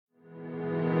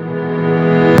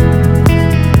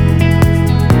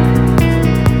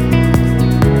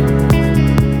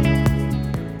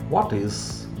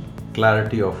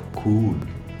clarity of cool.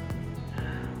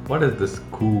 What is this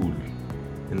cool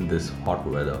in this hot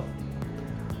weather?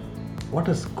 What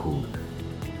is cool?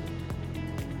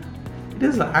 It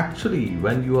is actually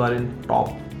when you are in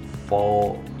top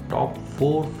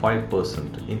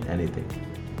 4-5% in anything.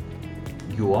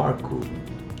 You are cool.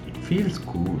 It feels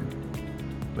cool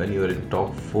when you are in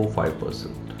top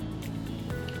 4-5%.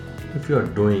 If you are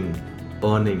doing,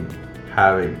 earning,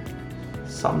 having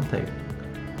something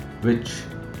which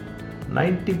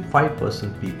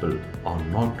 95% people are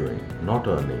not doing, not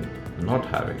earning, not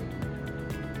having,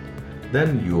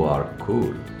 then you are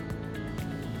cool.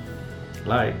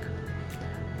 Like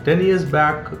 10 years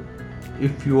back,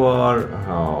 if you are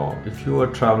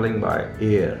traveling by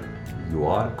air, you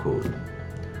are cool.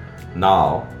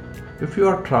 Now, if you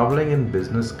are traveling in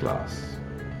business class,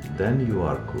 then you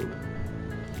are cool.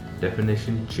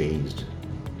 Definition changed.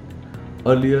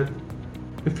 Earlier,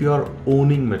 if you are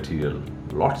owning material,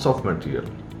 lots of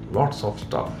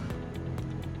stuff,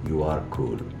 you are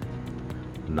cool.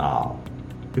 Now,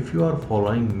 if you are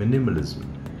following minimalism,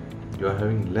 you are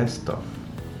having less stuff,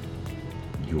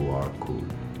 you are cool.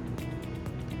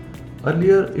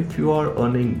 Earlier, if you are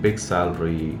earning big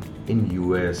salary in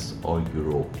US or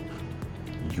Europe,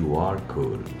 you are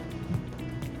cool.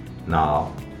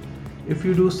 Now, if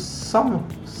you do some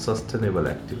sustainable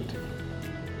activity,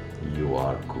 you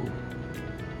are cool.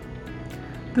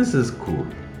 This is cool.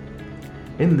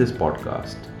 In this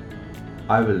podcast,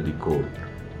 I will decode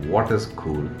what is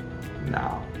cool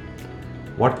now,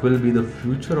 what will be the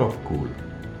future of cool,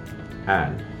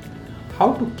 and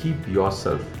how to keep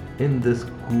yourself in this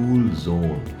cool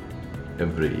zone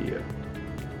every year.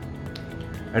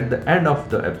 At the end of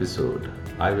the episode,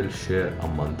 I will share a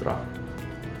mantra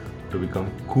to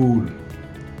become cool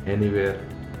anywhere,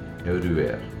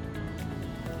 everywhere.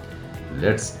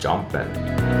 Let's jump in.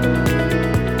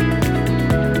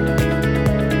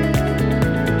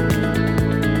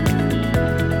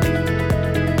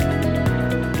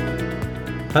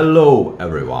 Hello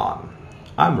everyone,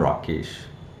 I'm Rakesh,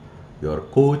 your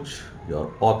coach,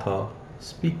 your author,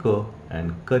 speaker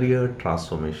and career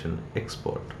transformation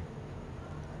expert.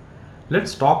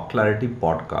 Let's Talk Clarity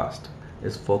podcast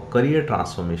is for career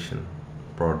transformation,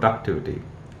 productivity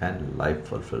and life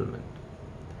fulfillment.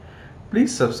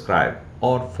 Please subscribe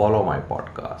or follow my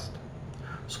podcast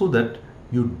so that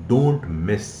you don't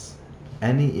miss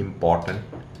any important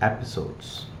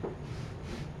episodes.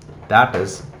 That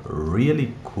is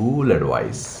really cool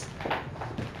advice.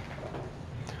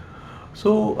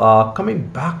 So, coming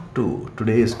back to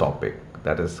today's topic,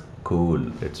 that is cool.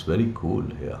 It's very cool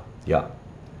here. Yeah.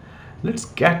 Let's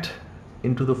get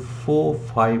into the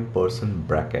 4-5%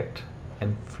 bracket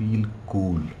and feel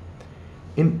cool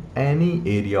in any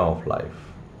area of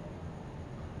life.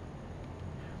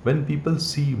 When people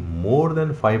see more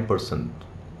than 5%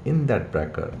 in that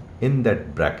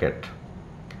bracket,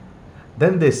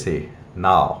 then they say,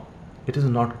 now it is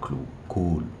not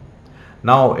cool.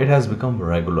 Now it has become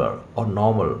regular or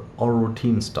normal or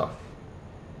routine stuff.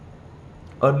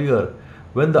 Earlier,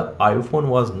 when the iPhone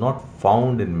was not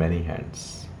found in many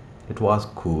hands, it was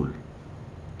cool.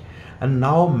 And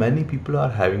now many people are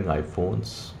having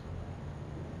iPhones.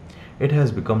 It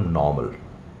has become normal.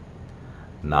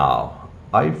 Now,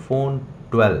 iPhone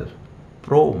 12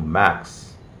 Pro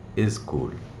Max is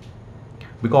cool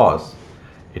because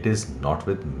it is not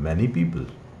with many people.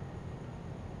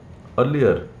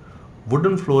 Earlier,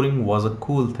 wooden flooring was a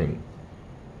cool thing.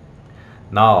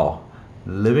 Now,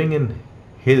 living in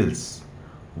hills,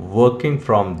 working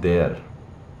from there,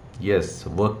 yes,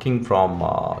 working from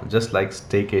just like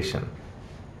staycation.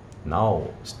 Now,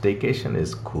 staycation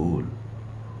is cool.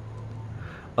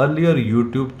 Earlier,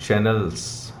 YouTube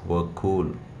channels were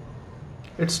cool.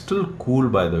 It's still cool,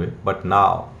 by the way, but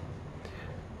now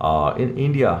in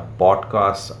India,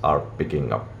 podcasts are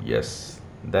picking up. Yes,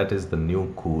 that is the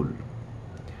new cool.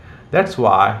 That's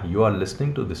why you are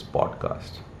listening to this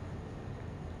podcast.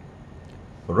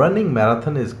 Running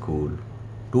marathon is cool.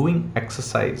 Doing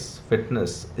exercise,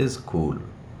 fitness is cool.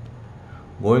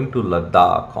 Going to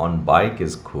Ladakh on bike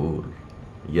is cool.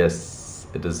 Yes,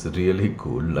 it is really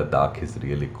cool. Ladakh is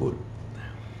really cool.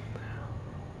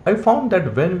 I found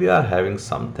that when we are having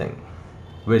something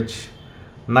which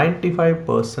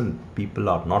 95% people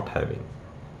are not having,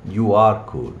 you are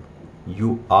cool.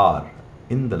 You are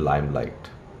in the limelight.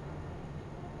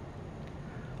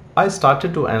 I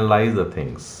started to analyze the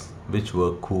things which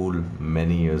were cool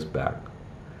many years back,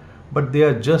 but they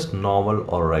are just normal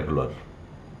or regular.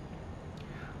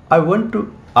 I went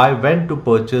to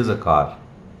purchase a car.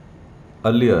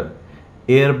 Earlier,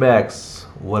 airbags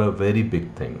were a very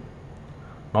big thing,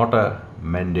 not a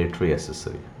mandatory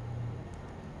accessory.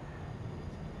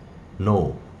 No,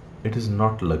 it is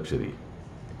not luxury.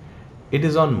 It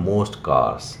is on most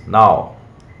cars. Now,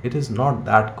 it is not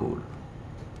that cool.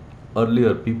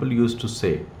 Earlier, people used to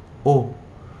say, "Oh,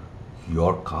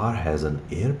 your car has an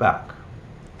airbag."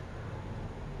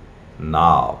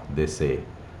 Now they say,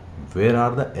 "Where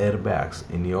are the airbags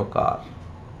in your car?"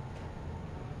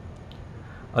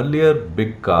 Earlier,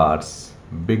 big cars,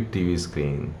 big TV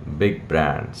screen, big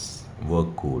brands were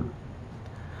cool.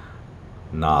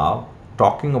 Now,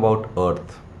 talking about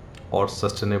earth or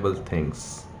sustainable things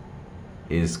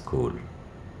is cool.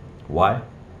 Why?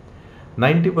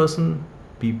 90%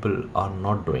 people are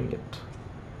not doing it.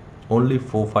 Only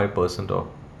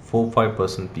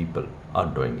 4-5% people are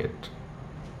doing it.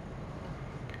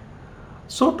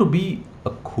 So to be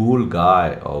a cool guy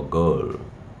or girl,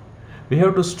 we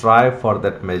have to strive for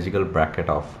that magical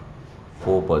bracket of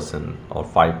 4% or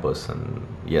 5%.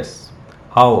 Yes.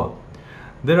 However,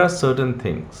 there are certain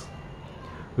things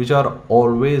which are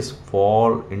always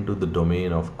fall into the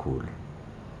domain of cool.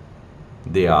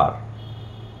 They are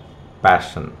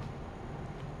passion,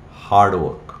 hard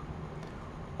work,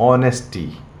 honesty,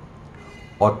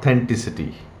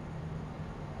 authenticity,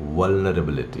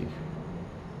 vulnerability.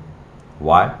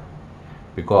 Why?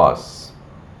 Because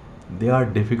they are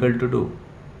difficult to do.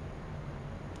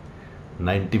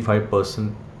 95%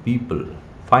 people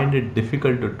find it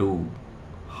difficult to do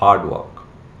hard work,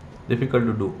 difficult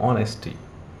to do honesty.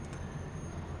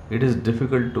 It is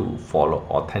difficult to follow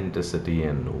authenticity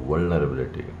and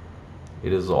vulnerability.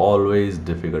 It is always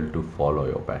difficult to follow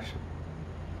your passion.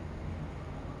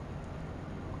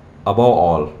 Above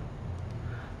all,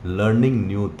 learning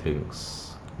new things,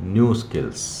 new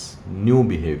skills, new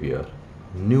behavior,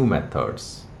 new methods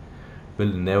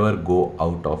will never go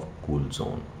out of cool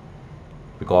zone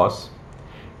because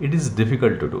it is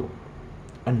difficult to do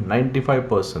and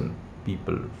 95%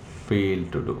 people fail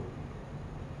to do.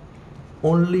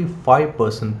 Only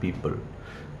 5% people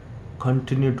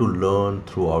continue to learn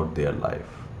throughout their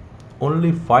life.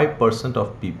 Only 5%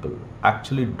 of people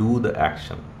actually do the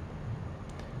action.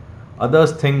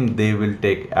 Others think they will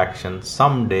take action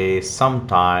someday,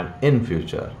 sometime in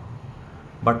future.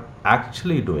 But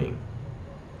actually doing,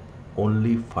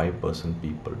 only 5%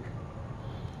 people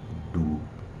do.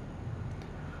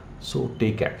 So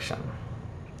take action.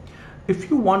 If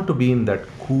you want to be in that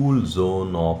cool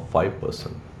zone of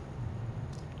 5%,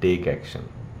 take action.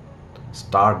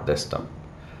 Start the step.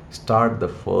 Start the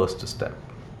first step.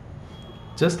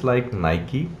 Just like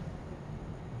Nike,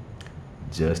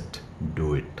 just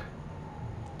do it.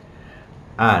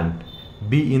 And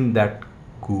be in that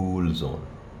cool zone.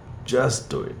 Just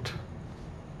do it.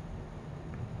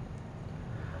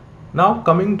 Now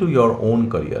coming to your own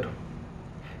career.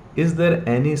 Is there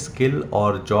any skill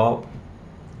or job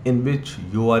in which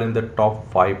you are in the top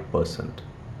 5%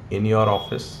 in your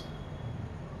office?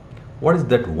 What is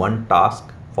that one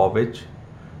task for which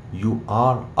you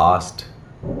are asked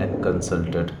and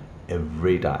consulted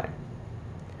every time?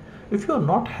 If you are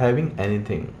not having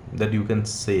anything that you can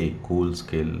say cool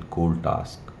skill, cool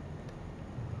task,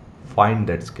 find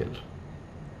that skill.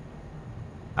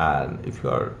 And if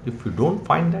you don't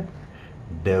find that,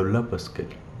 develop a skill.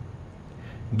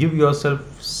 Give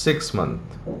yourself 6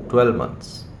 months, 12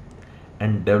 months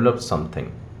and develop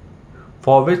something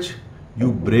for which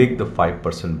you break the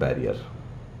 5% barrier,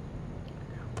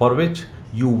 for which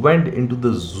you went into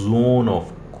the zone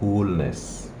of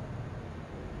coolness.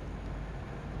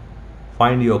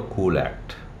 Find your cool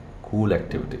act, cool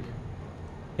activity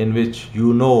in which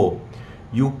you know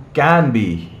you can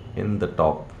be in the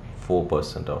top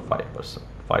 4% or 5%.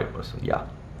 5%, yeah.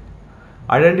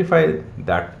 Identify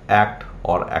that act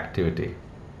or activity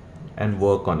and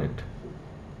work on it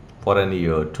for a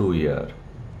year, 2 years,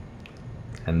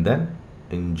 and then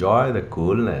enjoy the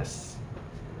coolness.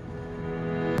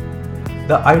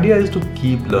 The idea is to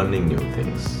keep learning new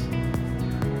things.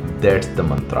 That's the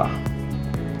mantra.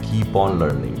 Keep on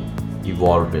learning,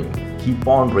 evolving, keep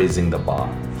on raising the bar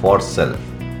for self,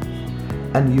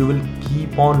 and you will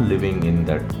keep on living in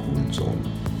that cool zone.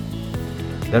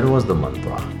 That was the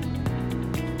mantra.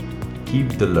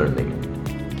 Keep the learning,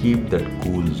 keep that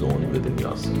cool zone within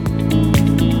yourself.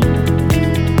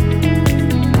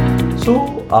 So,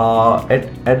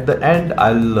 at the end,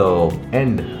 I'll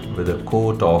end with a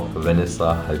quote of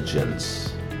Vanessa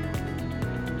Hudgens.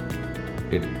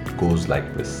 It goes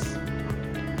like this: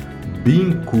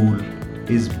 being cool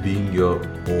is being your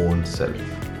own self,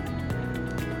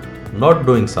 not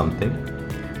doing something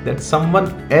that someone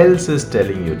else is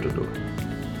telling you to do.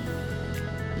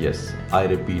 Yes, I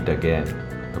repeat again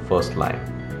the first line.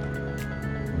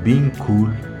 Being cool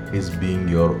is being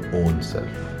your own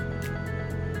self.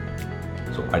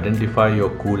 So identify your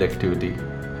cool activity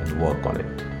and work on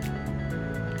it.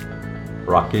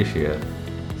 Rakesh here,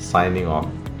 signing off.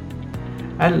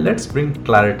 And let's bring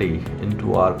clarity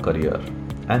into our career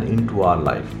and into our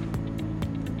life.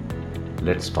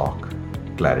 Let's talk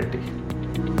clarity.